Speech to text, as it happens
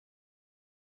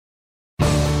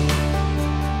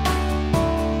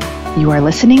You are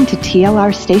listening to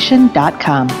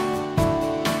TLRstation.com.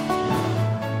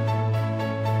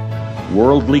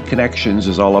 Worldly Connections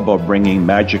is all about bringing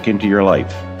magic into your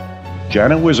life.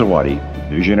 Janet Wizawati,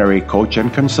 visionary coach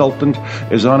and consultant,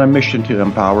 is on a mission to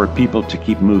empower people to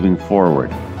keep moving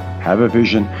forward, have a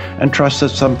vision, and trust that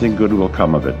something good will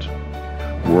come of it.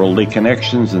 Worldly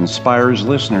Connections inspires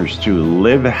listeners to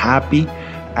live happy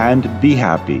and be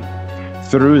happy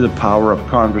through the power of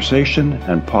conversation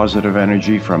and positive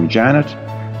energy from Janet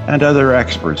and other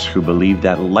experts who believe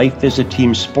that life is a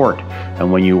team sport,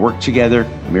 and when you work together,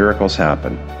 miracles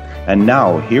happen. And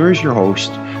now, here is your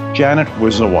host, Janet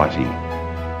Wizawati.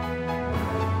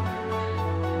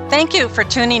 Thank you for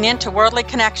tuning in to Worldly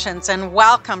Connections, and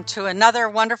welcome to another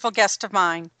wonderful guest of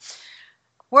mine.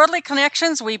 Worldly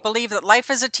Connections, we believe that life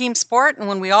is a team sport, and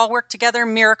when we all work together,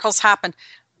 miracles happen.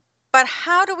 But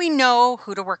how do we know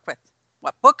who to work with?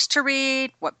 What books to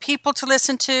read, what people to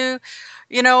listen to?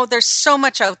 You know, there's so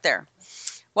much out there.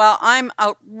 Well, I'm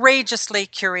outrageously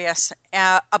curious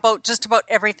about just about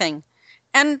everything.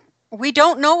 And we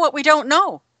don't know what we don't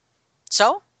know.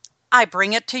 So I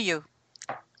bring it to you.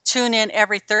 Tune in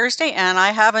every Thursday, and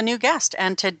I have a new guest.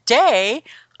 And today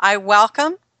I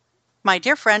welcome my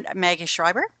dear friend, Maggie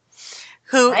Schreiber,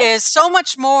 who is so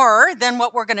much more than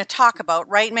what we're going to talk about.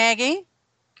 Right, Maggie?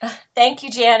 Thank you,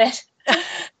 Janet.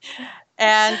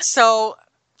 And so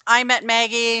I met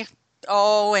Maggie,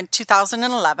 in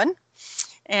 2011,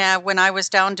 when I was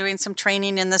down doing some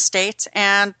training in the States,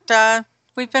 and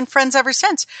we've been friends ever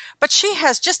since. But she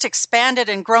has just expanded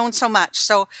and grown so much.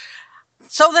 So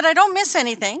that I don't miss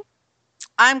anything,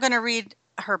 I'm going to read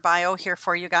her bio here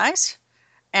for you guys.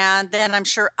 And then I'm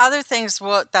sure other things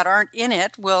that aren't in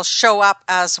it will show up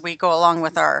as we go along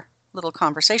with our little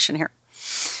conversation here.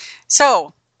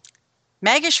 So,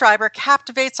 Maggie Schreiber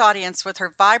captivates audience with her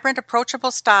vibrant,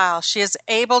 approachable style. She is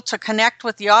able to connect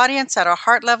with the audience at a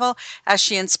heart level as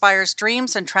she inspires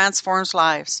dreams and transforms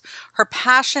lives. Her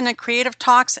passion and creative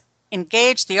talks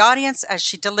engage the audience as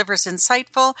she delivers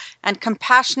insightful and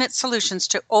compassionate solutions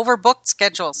to overbooked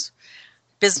schedules,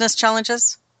 business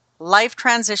challenges, life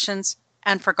transitions,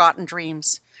 and forgotten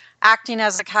dreams, acting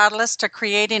as a catalyst to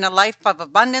creating a life of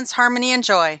abundance, harmony, and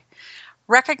joy.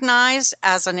 Recognized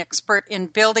as an expert in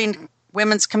building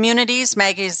women's communities,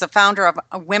 Maggie is the founder of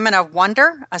Women of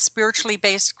Wonder, a spiritually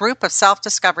based group of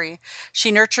self-discovery.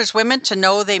 She nurtures women to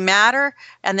know they matter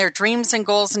and their dreams and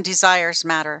goals and desires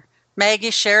matter.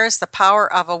 Maggie shares the power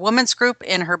of a women's group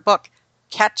in her book,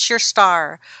 Catch Your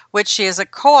Star, which she is a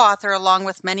co-author along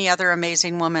with many other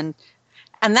amazing women.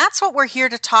 And that's what we're here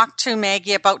to talk to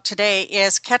Maggie about today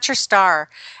is Catch Your Star.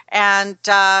 And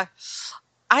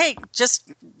I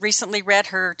just recently read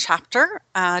her chapter,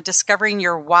 Discovering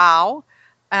Your Wow,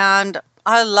 and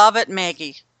I love it,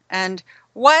 Maggie. And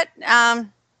what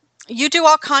you do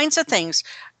all kinds of things.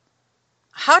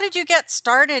 How did you get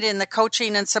started in the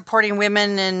coaching and supporting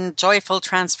women in joyful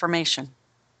transformation?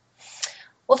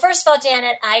 Well, first of all,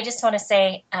 Janet, I just want to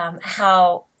say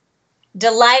how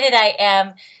delighted I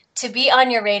am to be on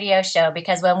your radio show,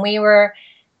 because when we were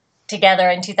together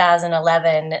in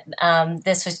 2011,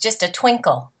 this was just a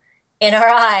twinkle in our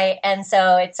eye. And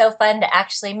so it's so fun to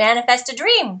actually manifest a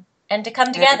dream and to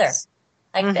come together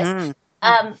like this.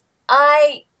 I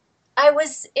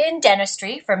was in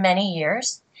dentistry for many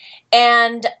years,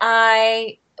 and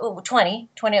over 20,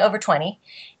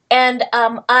 and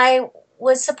I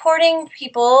was supporting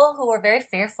people who were very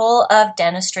fearful of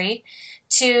dentistry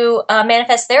to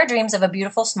manifest their dreams of a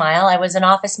beautiful smile. I was an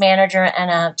office manager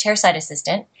and a chairside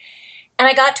assistant. And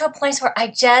I got to a place where I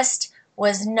just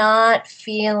was not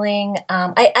feeling,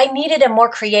 I needed a more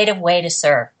creative way to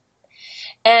serve.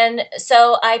 And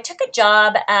so I took a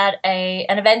job at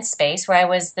an event space where I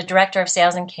was the director of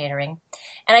sales and catering.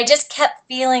 And I just kept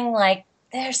feeling like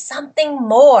there's something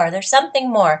more.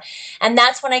 And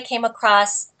that's when I came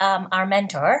across our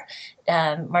mentor,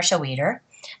 Marcia Weeder,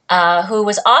 who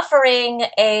was offering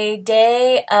a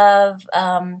day of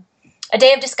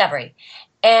discovery.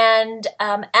 And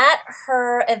at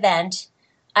her event,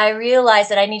 I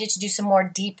realized that I needed to do some more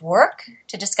deep work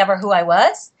to discover who I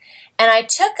was. And I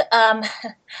took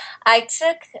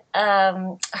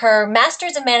her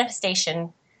Masters of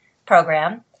Manifestation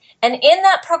program. And in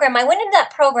that program, I went into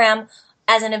that program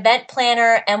as an event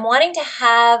planner and wanting to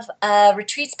have a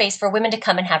retreat space for women to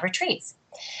come and have retreats.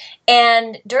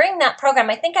 And during that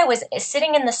program, I think I was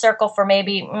sitting in the circle for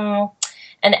maybe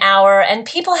an hour, and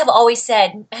people have always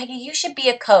said, Maggie, you should be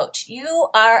a coach. You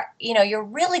are, you're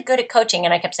really good at coaching.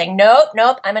 And I kept saying,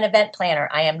 nope, I'm an event planner.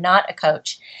 I am not a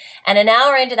coach. And an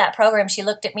hour into that program, she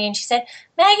looked at me and she said,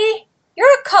 Maggie, you're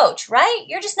a coach, right?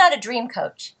 You're just not a dream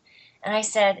coach. And I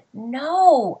said,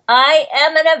 no, I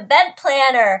am an event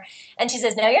planner. And she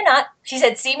says, no, you're not. She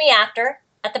said, see me after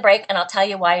at the break, and I'll tell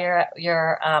you why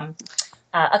you're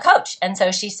a coach. And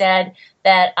so she said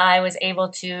that I was able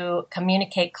to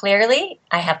communicate clearly.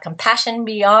 I have compassion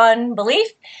beyond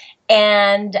belief,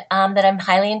 and that I'm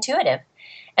highly intuitive.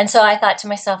 And so I thought to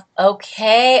myself,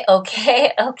 okay.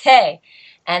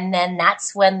 And then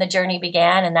that's when the journey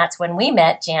began, and that's when we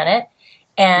met, Janet.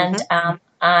 And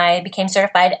I became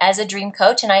certified as a dream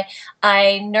coach, and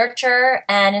I nurture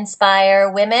and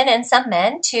inspire women and some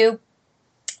men to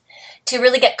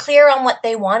really get clear on what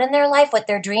they want in their life, what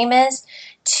their dream is,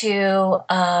 to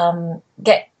not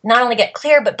only get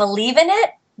clear, but believe in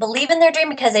it, believe in their dream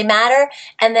because they matter.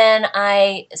 And then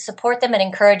I support them and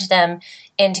encourage them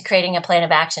into creating a plan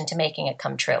of action to making it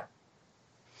come true.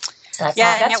 So that's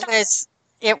how and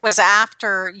it was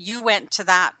after you went to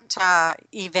that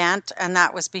event, and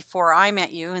that was before I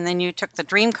met you, and then you took the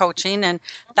dream coaching, and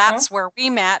that's where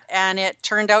we met, and it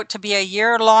turned out to be a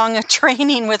year-long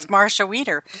training with Marsha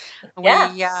Weeder.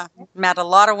 Yeah. We met a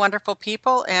lot of wonderful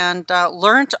people and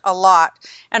learned a lot.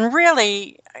 And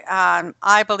really,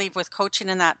 I believe with coaching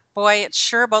in that, boy, it's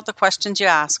sure about the questions you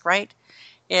ask, right?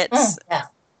 It's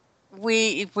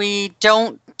we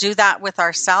don't do that with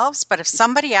ourselves, but if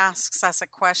somebody asks us a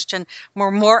question,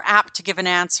 we're more apt to give an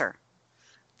answer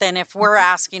than if we're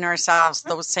asking ourselves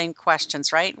those same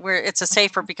questions, right? It's a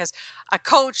safer because a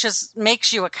coach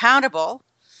makes you accountable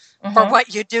for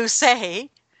what you do say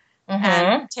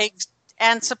and takes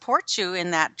and supports you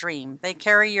in that dream. They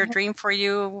carry your dream for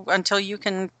you until you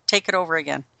can take it over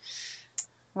again.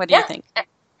 What do you think?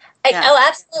 Oh,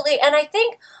 absolutely. And I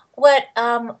think what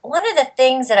one of the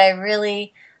things that I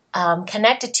really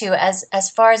connected to as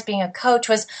far as being a coach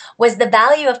was the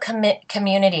value of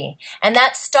community. And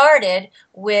that started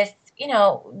with,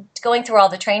 going through all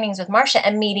the trainings with Marsha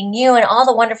and meeting you and all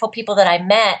the wonderful people that I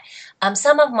met.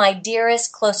 Some of my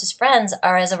dearest, closest friends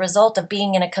are as a result of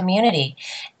being in a community.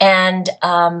 And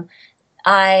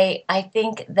I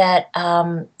think that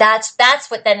that's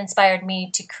what then inspired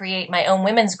me to create my own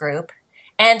women's group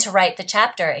and to write the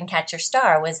chapter in Catch Your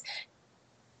Star.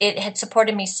 It had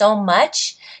supported me so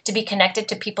much to be connected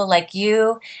to people like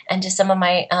you and to some of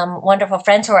my wonderful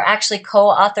friends who are actually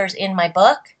co-authors in my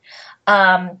book.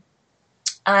 That's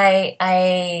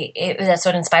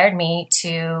what inspired me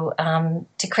to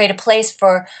create a place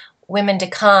for women to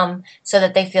come so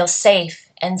that they feel safe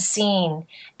and seen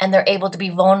and they're able to be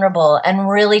vulnerable and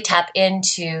really tap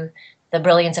into the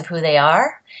brilliance of who they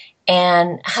are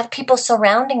and have people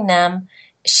surrounding them,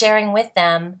 sharing with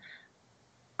them,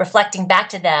 reflecting back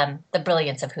to them the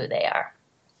brilliance of who they are.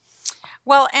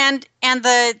 Well, and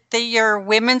your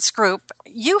women's group,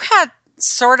 you had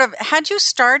you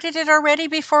started it already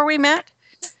before we met?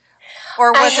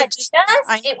 Or was it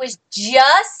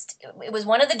was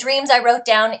one of the dreams I wrote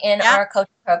down in our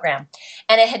coaching program.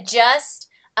 And it had just,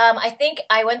 I think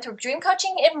I went through dream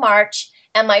coaching in March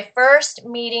and my first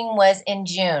meeting was in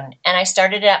June. And I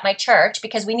started it at my church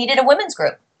because we needed a women's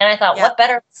group. And I thought, what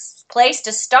better place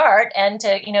to start and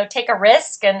to, take a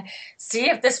risk and see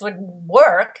if this would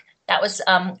work. That was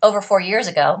over 4 years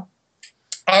ago.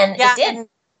 And it did.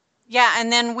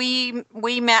 And then we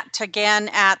met again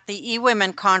at the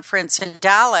eWomen conference in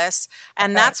Dallas,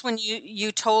 and that's when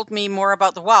you told me more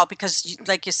about the wall because,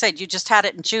 like you said, you just had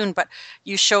it in June, but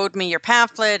you showed me your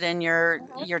pamphlet and your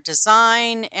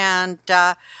design, and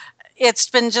it's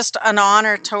been just an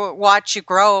honor to watch you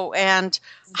grow. And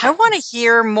I want to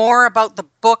hear more about the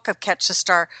book of Catch a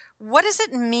Star. What does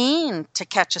it mean to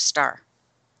catch a star?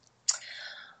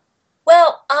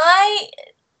 Well, I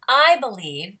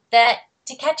believe that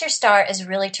to catch your star is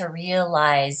really to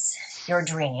realize your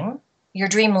dream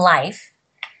life,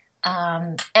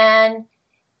 and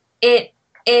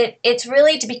it's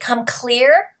really to become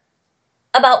clear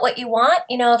about what you want.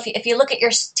 If you look at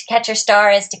to catch your star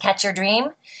as to catch your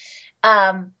dream,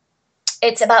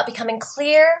 it's about becoming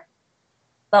clear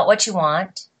about what you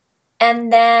want,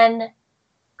 and then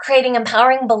creating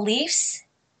empowering beliefs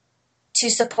to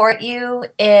support you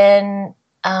in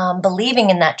believing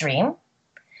in that dream.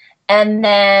 And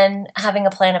then having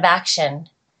a plan of action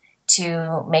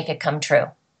to make it come true.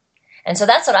 And so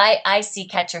that's what I see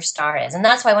Catch Your Star as. And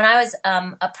that's why when I was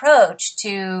approached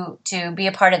to be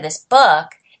a part of this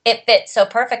book, it fits so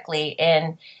perfectly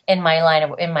in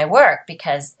my work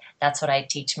because that's what I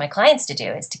teach my clients to do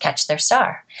is to catch their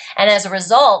star. And as a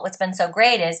result, what's been so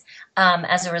great is I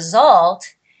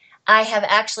have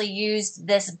actually used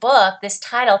this book, this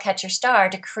title, Catch Your Star,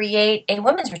 to create a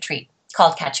women's retreat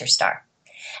called Catch Your Star.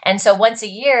 And so once a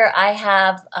year, I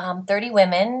have 30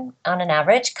 women on an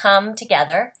average come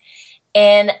together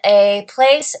in a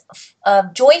place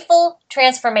of joyful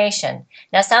transformation.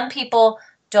 Now, some people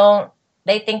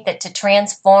they think that to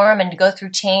transform and to go through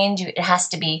change, it has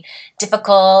to be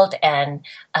difficult and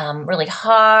really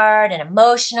hard and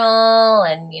emotional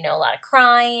and, a lot of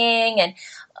crying. And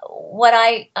what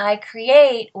I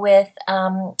create with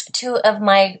two of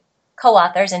my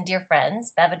co-authors and dear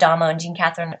friends, Bev Adamo and Jean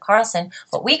Catherine Carlson,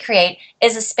 what we create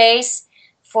is a space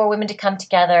for women to come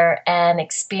together and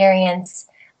experience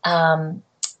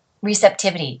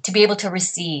receptivity, to be able to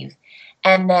receive,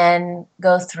 and then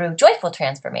go through joyful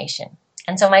transformation.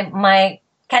 And so my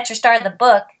Catch Your Star, the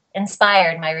book,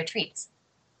 inspired my retreats.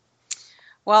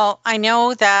 Well, I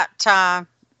know that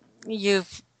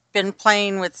you've been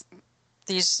playing with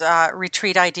these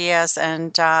retreat ideas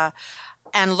and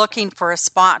looking for a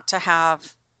spot to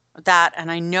have that.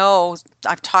 And I know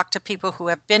I've talked to people who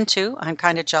have been to. I'm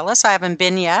kind of jealous. I haven't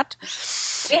been yet.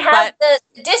 We have the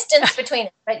distance between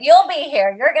us, but you'll be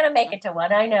here. You're going to make it to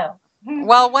one, I know.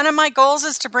 Well, one of my goals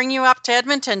is to bring you up to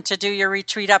Edmonton to do your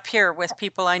retreat up here with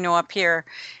people I know up here.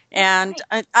 And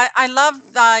I love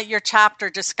your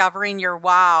chapter, Discovering Your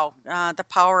Wow, the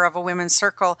Power of a Women's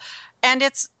Circle. And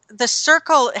the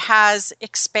circle has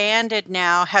expanded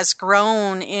now, has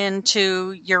grown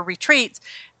into your retreats.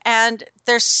 And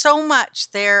there's so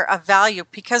much there of value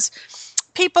because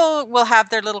people will have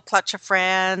their little clutch of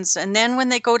friends. And then when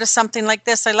they go to something like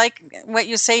this, I like what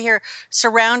you say here,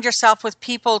 surround yourself with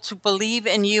people to believe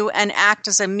in you and act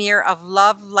as a mirror of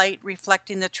love, light,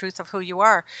 reflecting the truth of who you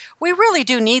are. We really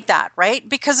do need that, right?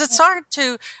 Because it's hard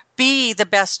to be the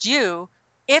best you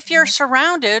if you're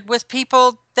surrounded with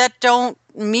people that don't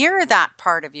mirror that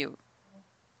part of you.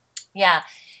 Yeah.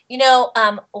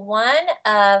 One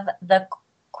of the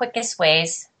quickest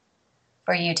ways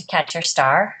for you to catch your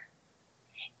star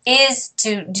is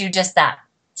to do just that.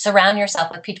 Surround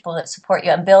yourself with people that support you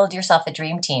and build yourself a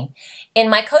dream team. In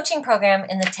my coaching program,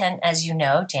 in the 10, as you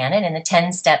know, Janet, in the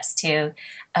 10 steps to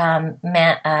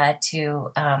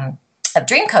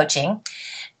dream coaching,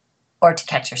 or to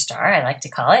catch your star, I like to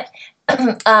call it.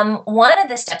 One of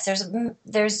the steps,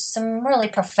 there's some really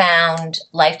profound,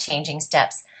 life-changing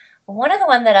steps. One of the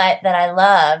one that I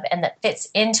love and that fits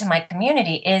into my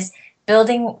community is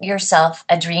building yourself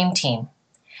a dream team.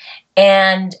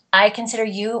 And I consider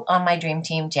you on my dream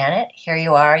team, Janet. Here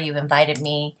you are. You've invited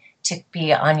me to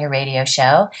be on your radio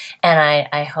show, and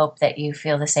I hope that you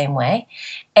feel the same way.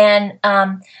 And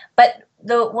but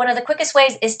one of the quickest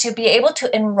ways is to be able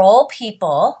to enroll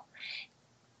people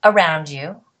around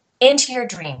you into your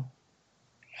dream.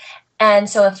 And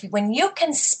so when you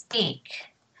can speak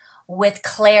with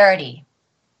clarity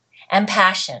and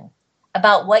passion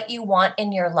about what you want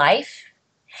in your life,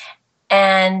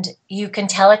 and you can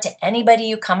tell it to anybody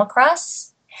you come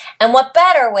across, and what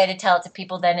better way to tell it to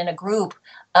people than in a group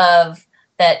of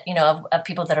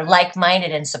people that are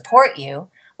like-minded and support you.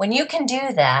 When you can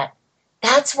do that,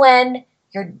 that's when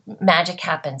your magic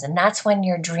happens, and that's when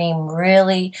your dream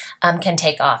really can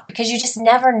take off, because you just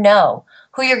never know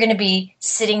who you're going to be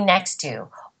sitting next to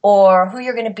or who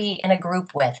you're going to be in a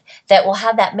group with that will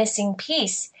have that missing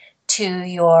piece to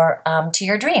your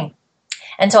dream.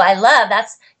 And so I love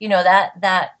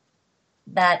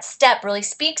that step really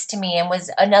speaks to me and was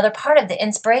another part of the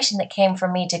inspiration that came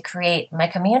from me to create my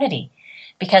community,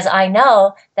 because I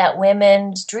know that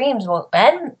women's dreams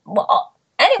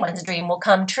anyone's dream will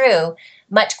come true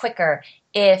much quicker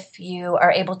if you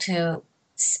are able to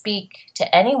speak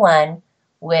to anyone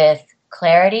with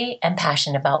clarity and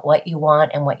passion about what you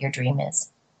want and what your dream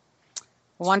is.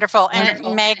 Wonderful.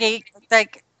 And Maggie,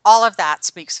 all of that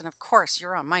speaks, and of course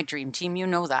you're on my dream team, you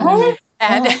know that.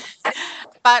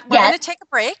 But we're going to take a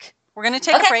break. We're going to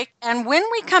take a break. And when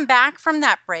we come back from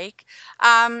that break,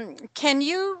 can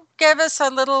you give us a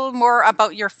little more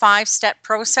about your 5-step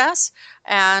process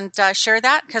and share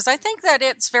that? Because I think that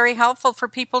it's very helpful for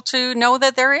people to know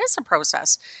that there is a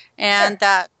process and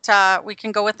that we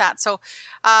can go with that. So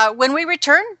when we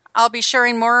return, I'll be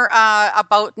sharing more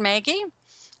about Maggie,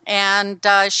 and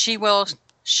she will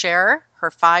share her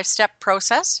 5-step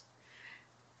process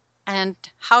and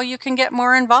how you can get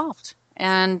more involved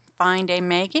and find a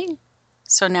Maggie.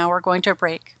 So now we're going to a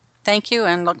break. Thank you,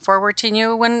 and look forward to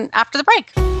you after the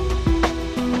break.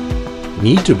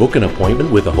 Need to book an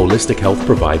appointment with a holistic health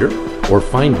provider or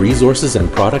find resources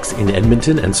and products in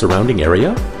Edmonton and surrounding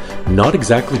area? Not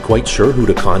exactly quite sure who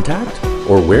to contact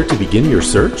or where to begin your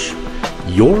search?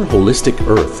 Your Holistic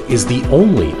Earth is the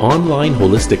only online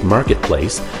holistic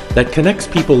marketplace that connects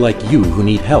people like you who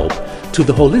need help to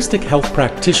the holistic health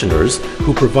practitioners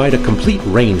who provide a complete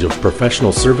range of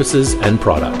professional services and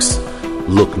products.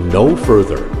 Look no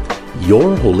further.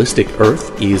 Your Holistic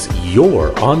Earth is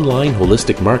your online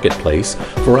holistic marketplace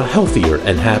for a healthier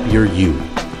and happier you.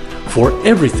 For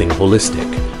everything holistic,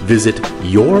 visit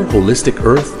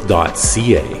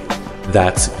yourholisticearth.ca.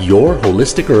 That's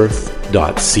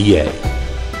yourholisticearth.ca.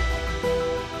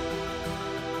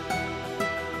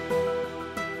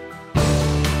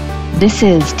 This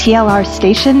is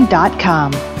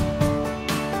TLRstation.com.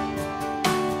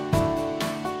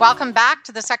 Welcome back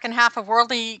to the second half of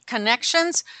Worldly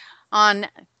Connections on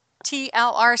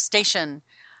TLR Station.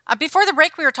 Before the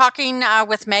break, we were talking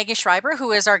with Maggie Schreiber,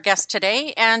 who is our guest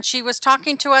today, and she was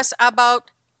talking to us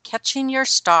about Catching Your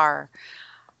Star,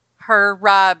 her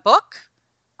book,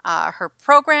 her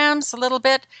programs a little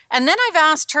bit, and then I've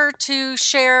asked her to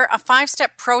share a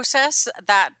 5-step process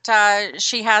that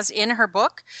she has in her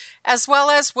book, as well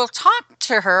as we'll talk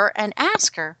to her and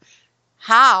ask her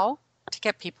how to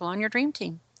get people on your dream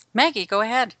team. Maggie, go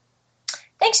ahead.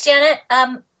 Thanks, Janet.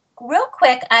 Real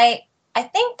quick, I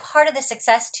think part of the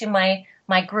success to my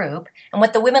group and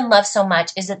what the women love so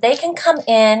much is that they can come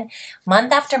in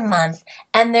month after month,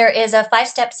 and there is a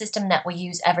 5-step system that we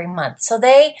use every month. So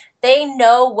they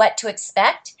know what to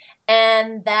expect,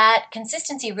 and that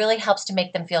consistency really helps to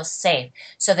make them feel safe.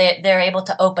 So they're able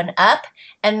to open up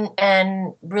and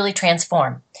really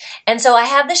transform. And so I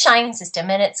have the SHINE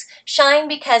system, and it's SHINE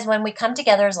because when we come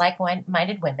together as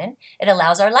like-minded women, it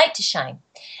allows our light to shine.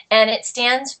 And it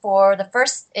stands for, the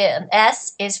first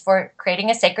S is for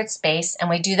creating a sacred space, and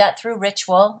we do that through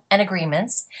ritual and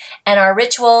agreements. And our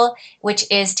ritual, which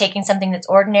is taking something that's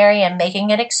ordinary and making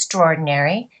it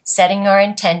extraordinary, setting our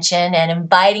intention and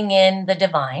inviting in the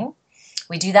divine.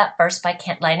 We do that first by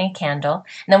lighting a candle.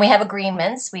 And then we have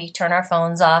agreements. We turn our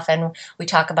phones off and we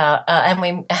talk about, and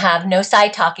we have no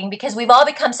side talking because we've all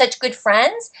become such good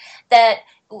friends that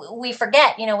we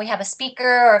forget, we have a speaker,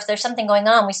 or if there's something going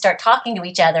on, we start talking to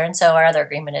each other. And so our other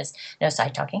agreement is no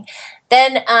side talking.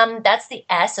 Then that's the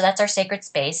S, so that's our sacred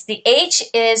space. The H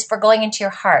is for going into your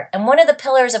heart. And one of the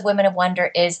pillars of Women of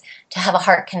Wonder is to have a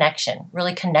heart connection,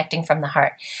 really connecting from the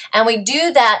heart. And we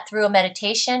do that through a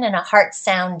meditation and a heart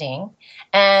sounding.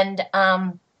 And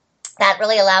that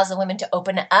really allows the women to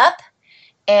open up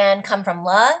and come from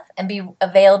love and be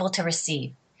available to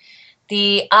receive.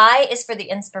 The I is for the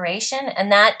inspiration,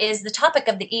 and that is the topic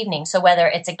of the evening. So whether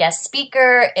it's a guest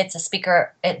speaker,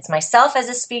 it's myself as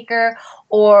a speaker,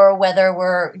 or whether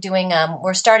we're doing,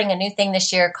 we're starting a new thing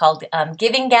this year called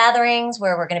giving gatherings,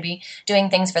 where we're going to be doing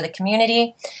things for the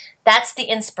community. That's the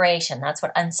inspiration. That's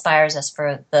what inspires us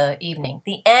for the evening.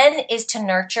 The N is to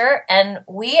nurture, and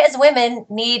we as women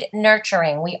need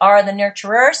nurturing. We are the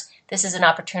nurturers. This is an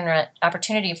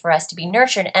opportunity for us to be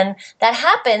nurtured, and that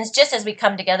happens just as we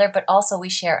come together, but also we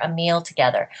share a meal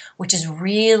together, which is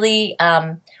really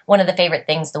one of the favorite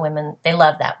things. The women, they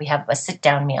love that. We have a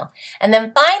sit-down meal. And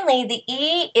then finally, the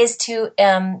E is to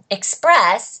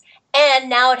express, and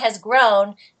now it has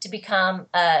grown to become,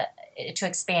 to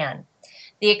expand.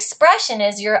 The expression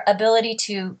is your ability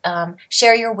to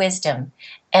share your wisdom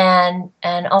and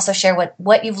also share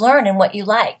what you've learned and what you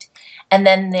liked. And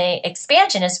then the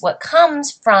expansion is what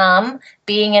comes from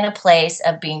being in a place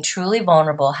of being truly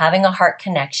vulnerable, having a heart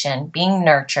connection, being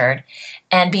nurtured,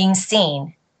 and being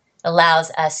seen allows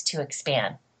us to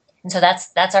expand. And so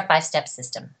that's our 5-step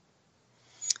system.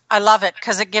 I love it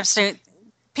because it gives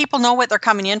people know what they're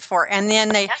coming in for, and then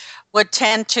they would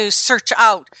tend to search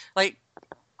out, like,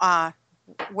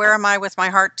 where am I with my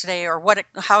heart today, or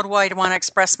how do I want to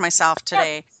express myself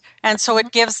today? Yeah. And so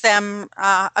it gives them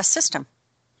a system.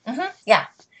 Mm-hmm. Yeah,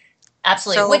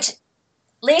 absolutely. Which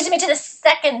leads me to the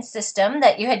second system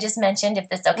that you had just mentioned. If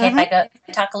that's okay, if I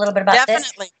talk a little bit about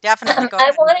this. Definitely. Go I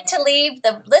ahead. wanted to leave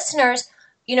the listeners,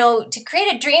 to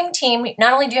create a dream team,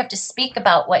 not only do you have to speak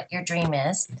about what your dream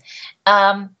is,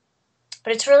 but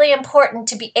it's really important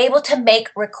to be able to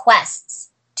make requests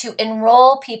to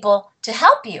enroll people to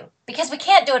help you, because we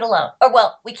can't do it alone. Or,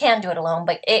 well, we can do it alone,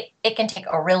 but it can take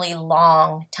a really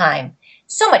long time.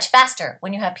 So much faster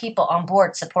when you have people on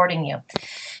board supporting you.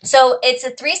 So it's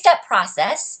a 3-step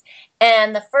process.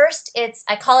 And the first,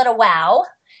 I call it a WOW.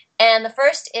 And the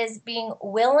first is being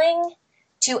willing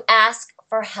to ask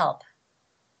for help.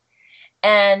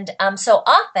 And so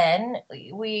often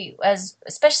we,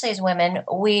 especially as women,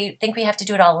 we think we have to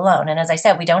do it all alone. And as I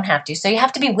said, we don't have to. So you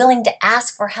have to be willing to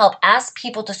ask for help, ask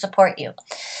people to support you.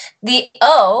 The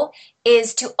O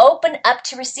is to open up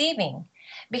to receiving.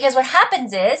 Because what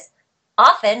happens is,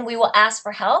 often we will ask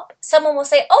for help. Someone will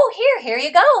say, oh, here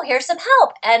you go. Here's some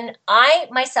help. And I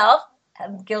myself,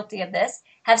 am guilty of this,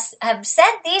 have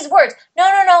said these words.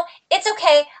 No, it's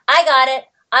okay. I got it.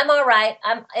 I'm all right.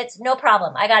 It's no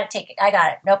problem. I got it. Take it. I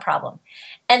got it. No problem.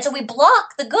 And so we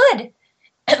block the good.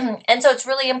 And so it's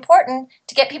really important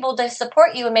to get people to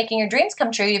support you in making your dreams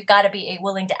come true. You've got to be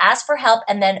willing to ask for help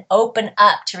and then open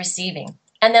up to receiving.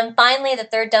 And then finally, the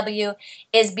third W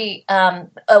is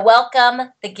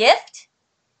welcome the gift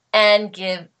and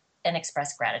give and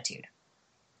express gratitude.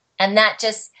 And that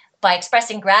just, by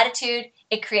expressing gratitude,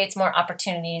 it creates more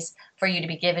opportunities for you to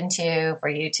be given to, for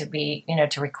you to be,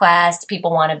 to request.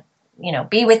 People want to,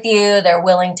 be with you. They're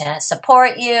willing to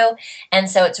support you. And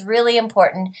so it's really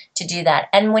important to do that.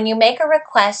 And when you make a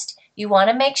request, you want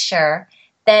to make sure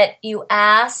that you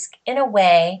ask in a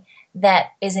way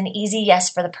that is an easy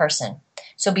yes for the person.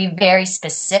 So be very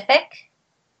specific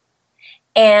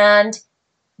and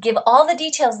give all the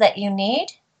details that you need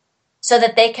so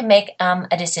that they can make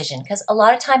a decision. Because a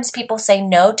lot of times people say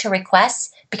no to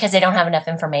requests because they don't have enough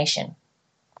information.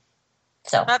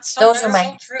 So those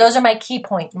are my key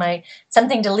points,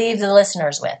 something to leave the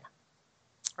listeners with.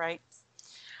 Right.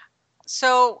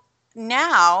 So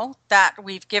now that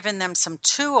we've given them some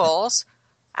tools,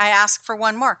 I ask for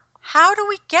one more. How do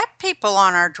we get people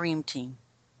on our dream team?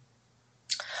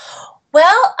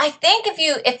 Well, I think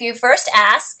if you first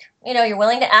ask, you're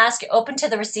willing to ask, you're open to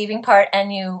the receiving part,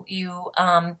 and you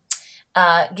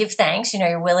give thanks.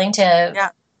 You're willing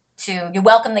to you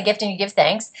welcome the gift and you give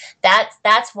thanks.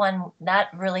 That's one that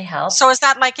really helps. So is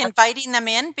that like inviting them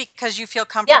in because you feel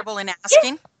comfortable in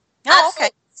asking? Yeah. Oh, okay.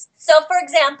 So for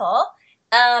example,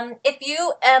 if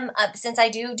you since I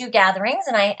do gatherings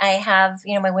and I have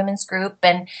my women's group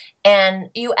and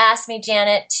you asked me,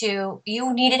 Janet,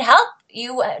 you needed help.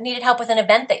 You needed help with an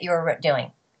event that you were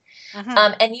doing,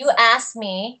 and you asked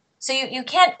me. So you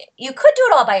could do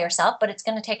it all by yourself, but it's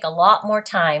going to take a lot more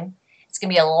time. It's going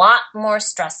to be a lot more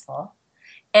stressful,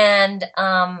 and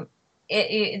the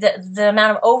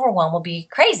amount of overwhelm will be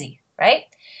crazy, right?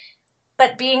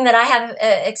 But being that I have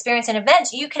experience in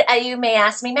events, you may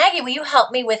ask me, Maggie, will you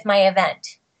help me with my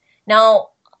event? Now,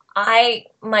 I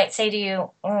might say to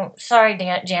you, sorry,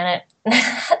 Janet,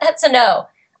 that's a no.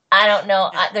 I don't know.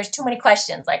 There's too many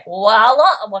questions. Like, well,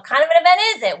 what kind of an event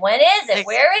is it? When is it?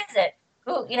 Where is it?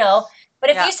 Who, But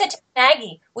if you said to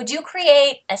Maggie, would you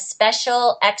create a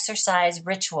special exercise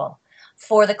ritual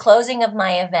for the closing of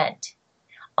my event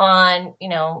on,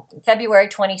 February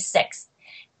 26th?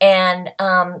 And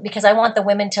because I want the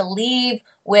women to leave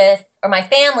with, or my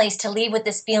families to leave with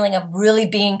this feeling of really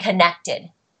being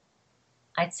connected.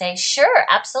 I'd say, sure,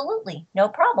 absolutely, no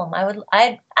problem.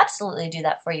 I'd absolutely do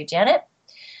that for you, Janet.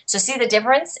 So see the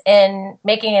difference in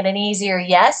making it an easier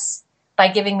yes by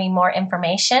giving me more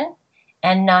information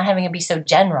and not having it be so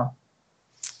general.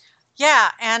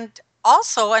 Yeah, and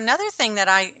also another thing that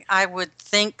I would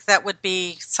think that would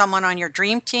be someone on your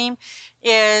dream team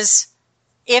is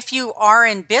if you are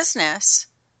in business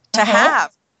to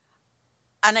have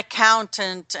an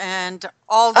accountant and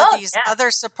all of these other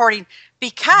supporting,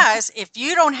 because if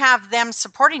you don't have them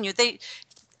supporting you,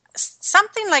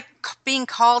 something like being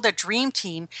called a dream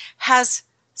team has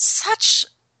such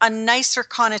a nicer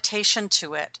connotation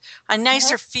to it, a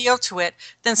nicer feel to it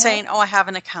than saying, I have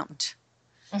an accountant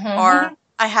or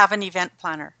I have an event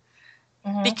planner.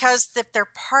 Because if they're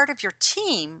part of your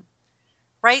team,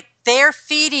 right, they're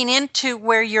feeding into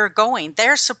where you're going.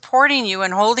 They're supporting you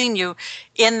and holding you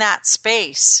in that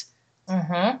space.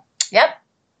 Yep.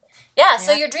 Yeah,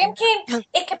 so your dream team,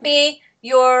 it could be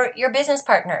your business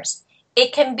partners.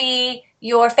 It can be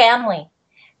your family.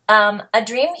 A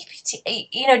dream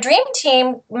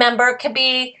team member could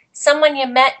be someone you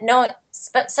met.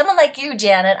 But someone like you,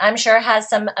 Janet, I'm sure has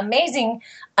some amazing,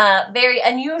 very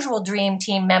unusual dream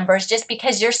team members. Just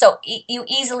because you're you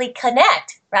easily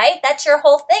connect, right? That's your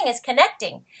whole thing, is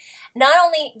connecting. Not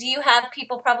only do you have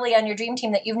people probably on your dream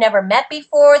team that you've never met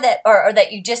before, or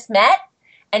that you just met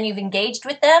and you've engaged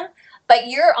with them, but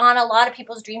you're on a lot of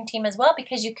people's dream team as well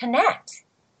because you connect.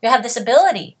 You have this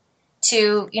ability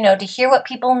to hear what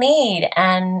people need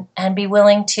and be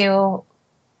willing to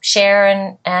share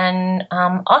and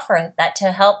offer that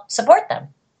to help support them.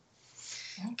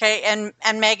 Okay, and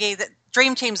Maggie, the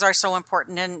dream teams are so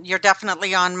important, and you're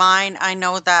definitely on mine. I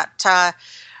know that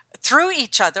through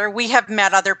each other, we have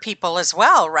met other people as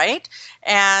well, right?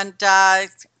 And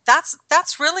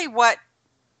that's really what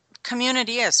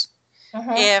community is.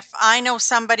 If I know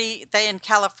somebody in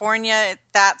California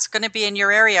that's going to be in your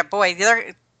area, boy,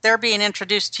 they're being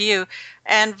introduced to you,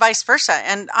 and vice versa.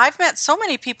 And I've met so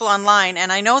many people online, and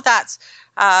I know that's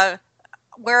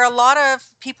where a lot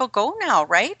of people go now,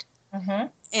 right?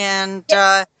 And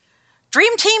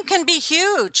dream team can be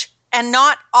huge and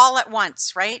not all at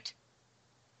once, right?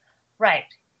 Right.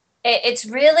 It's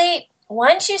really,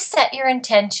 once you set your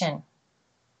intention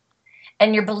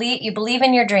and you believe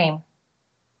in your dream,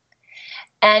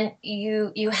 and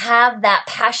you have that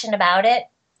passion about it,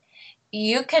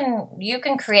 you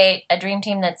can create a dream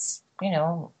team that's,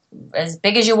 as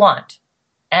big as you want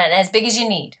and as big as you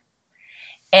need.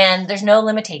 And there's no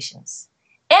limitations.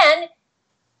 And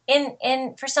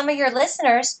in for some of your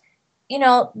listeners,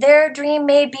 their dream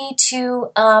may be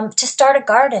to start a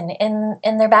garden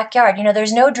in their backyard.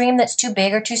 There's no dream that's too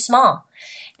big or too small.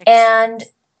 And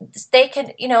they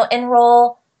could,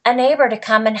 enroll a neighbor to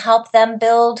come and help them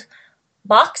build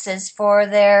boxes for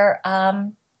their,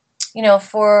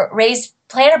 for raised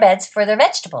planter beds for their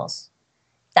vegetables.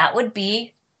 That would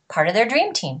be part of their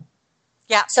dream team.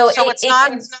 Yeah. So it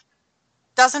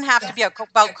doesn't have to be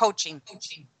about coaching.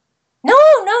 No.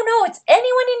 It's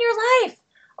anyone in your life.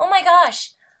 Oh my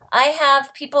gosh. I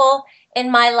have people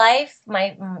in my life,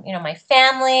 my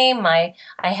family,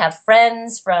 I have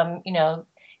friends from,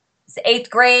 8th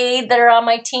grade that are on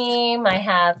my team. I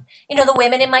have, the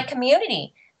women in my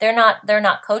community. They're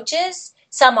not coaches.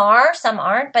 Some are, some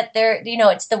aren't, but they're,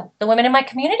 it's the women in my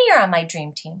community are on my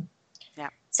dream team.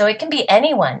 Yeah. So it can be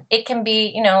anyone. It can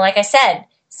be, like I said,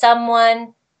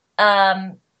 someone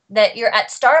that you're at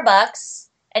Starbucks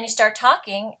and you start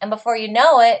talking, and before you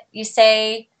know it, you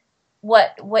say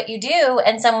what you do,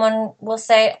 and someone will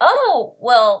say, "Oh,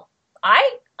 well,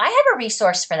 I have a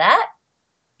resource for that."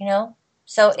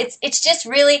 So it's just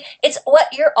really, it's what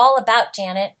you're all about,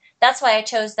 Janet. That's why I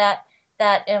chose that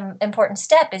important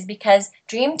step, is because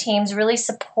dream teams really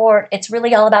support. It's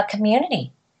really all about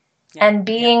community and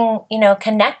being,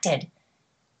 connected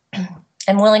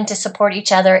and willing to support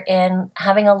each other in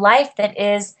having a life that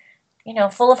is,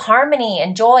 full of harmony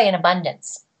and joy and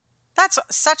abundance. That's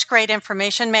such great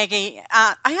information, Maggie.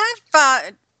 I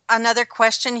have another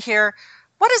question here.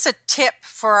 What is a tip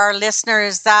for our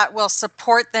listeners that will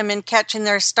support them in catching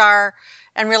their star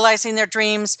and realizing their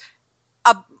dreams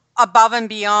above and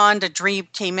beyond a dream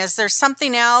team? Is there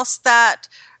something else that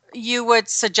you would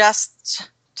suggest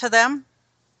to them?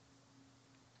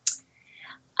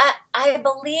 I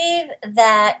believe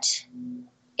that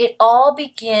it all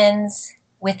begins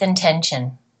with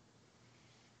intention.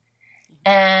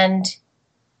 And,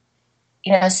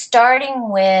 starting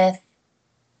with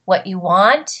what you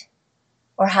want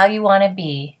or how you want to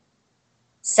be,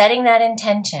 setting that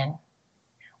intention,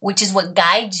 which is what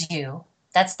guides you.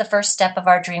 That's the first step of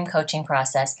our dream coaching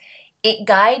process. It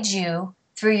guides you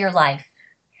through your life.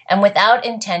 And without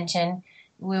intention,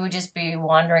 we would just be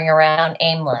wandering around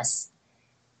aimless.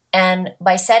 And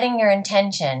by setting your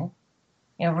intention,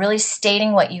 really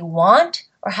stating what you want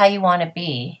or how you want to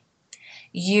be,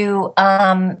 you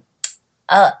that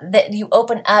you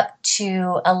open up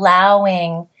to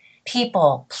allowing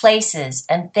people, places,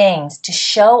 and things to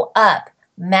show up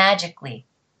magically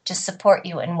to support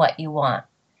you in what you want.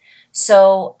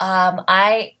 So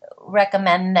I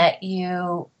recommend that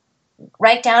you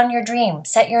write down your dream,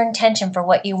 set your intention for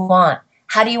what you want.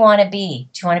 How do you want to be?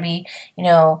 Do you want to be,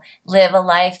 live a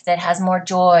life that has more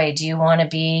joy? Do you want to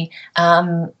be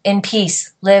in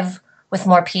peace, live with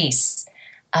more peace?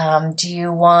 Do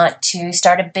you want to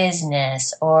start a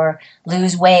business or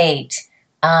lose weight?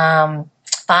 Find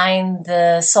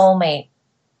the soulmate,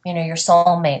 your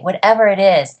soulmate, whatever it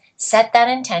is. Set that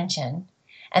intention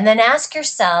and then ask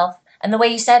yourself, and the way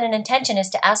you set an intention is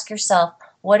to ask yourself,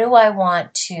 what do I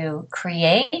want to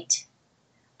create,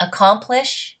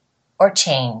 accomplish, or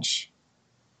change?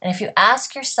 And if you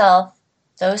ask yourself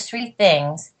those 3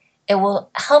 things, it will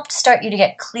help start you to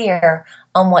get clear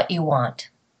on what you want.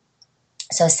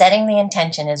 So setting the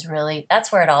intention is really,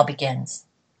 that's where it all begins.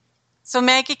 So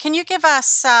Maggie, can you give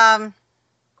us, how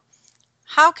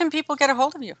can people get a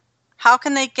hold of you? How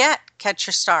can they catch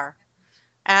your star?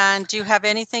 And do you have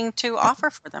anything to offer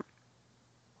for them?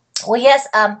 Well, yes.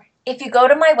 If you go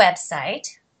to my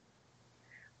website,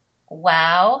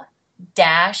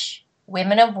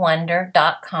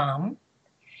 wow-womenofwonder.com,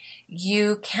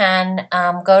 you can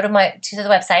go to the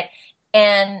website,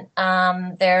 and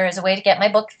there is a way to get my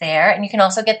book there, and you can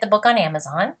also get the book on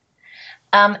Amazon.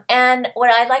 And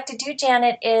what I'd like to do,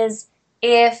 Janet, is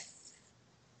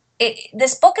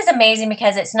this book is amazing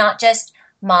because it's not just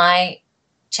my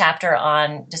chapter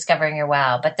on discovering your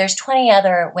wow, but there's 20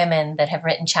 other women that have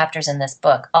written chapters in this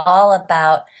book, all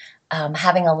about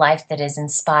having a life that is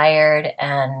inspired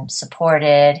and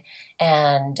supported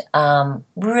and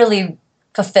really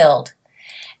fulfilled.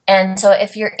 And so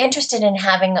if you're interested in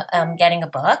having getting a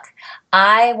book,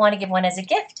 I want to give one as a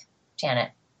gift,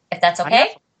 Janet, if that's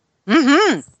okay.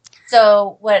 Mm-hmm.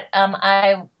 So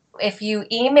if you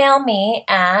email me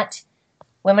at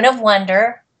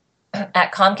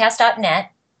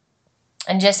womenofwonder@comcast.net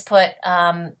and just put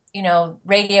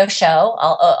radio show,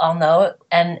 I'll know,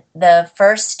 and the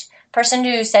first person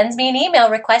who sends me an email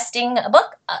requesting a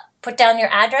book, put down your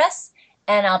address,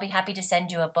 and I'll be happy to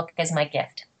send you a book as my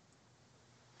gift.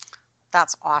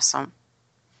 That's awesome.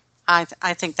 I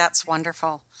think that's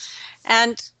wonderful.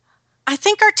 And I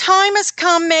think our time has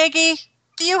come, Maggie.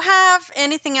 Do you have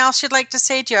anything else you'd like to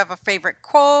say? Do you have a favorite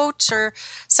quote or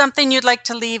something you'd like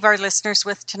to leave our listeners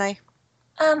with tonight?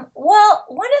 Well,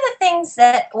 one of the things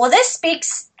this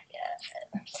speaks,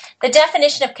 the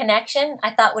definition of connection,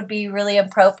 I thought would be really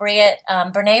appropriate.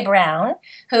 Brene Brown,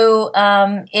 who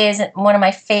is one of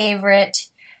my favorite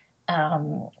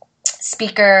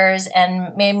speakers,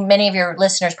 and many of your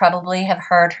listeners probably have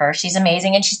heard her. She's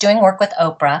amazing, and she's doing work with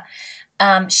Oprah.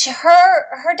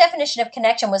 Her definition of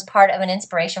connection was part of an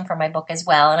inspiration for my book as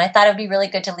well, and I thought it would be really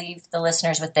good to leave the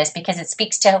listeners with this because it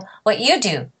speaks to what you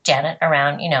do, Janet,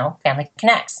 around Family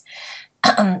Connects.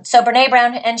 So Brene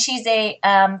Brown, and she's a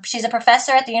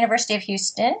professor at the University of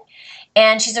Houston,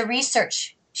 and she does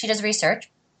research. She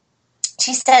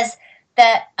says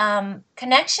that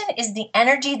connection is the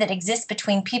energy that exists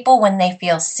between people when they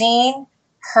feel seen,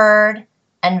 heard,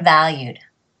 and valued,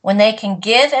 when they can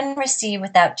give and receive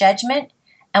without judgment,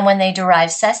 and when they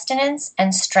derive sustenance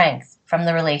and strength from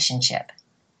the relationship.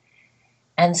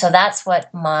 And so that's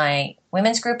what my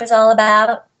women's group is all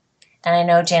about. And I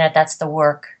know, Janet, that's the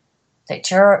work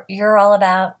that you're all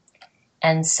about.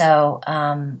 And so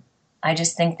I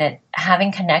just think that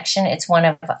having connection, it's one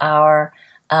of our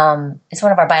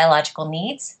biological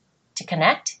needs to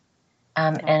connect.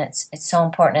 And it's so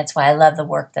important. It's why I love the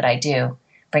work that I do,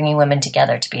 bringing women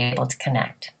together to be able to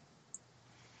connect.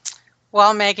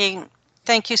 Well, Maggie,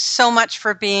 thank you so much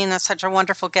for being such a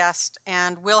wonderful guest,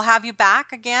 and we'll have you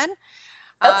back again.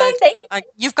 Okay, thank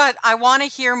you. I want to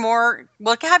hear more.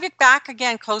 We'll have you back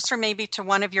again, closer maybe to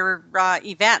one of your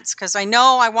events, because I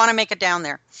know I want to make it down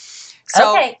there.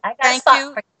 So, okay, I got a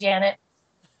spot for you, Janet.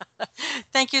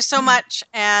 Thank you so much,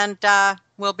 and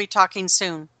we'll be talking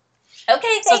soon.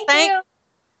 Okay, thank you.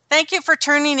 Thank you for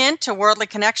tuning in to Worldly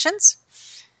Connections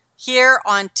here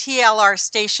on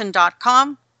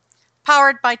TLRstation.com,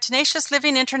 powered by Tenacious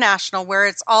Living International, where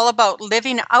it's all about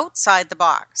living outside the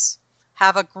box.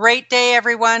 Have a great day,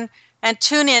 everyone, and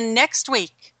tune in next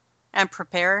week and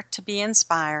prepare to be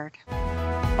inspired.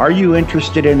 Are you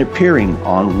interested in appearing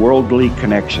on Worldly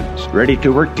Connections, ready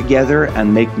to work together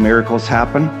and make miracles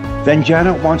happen? Then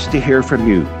Janet wants to hear from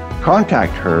you.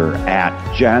 Contact her at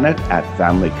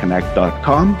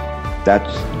janet@familyconnect.com.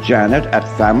 That's Janet at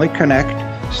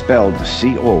FamilyConnect, spelled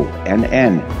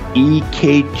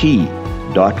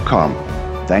CONNEKT.com.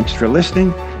 Thanks for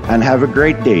listening and have a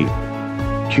great day.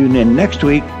 Tune in next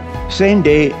week, same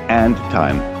day and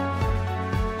time.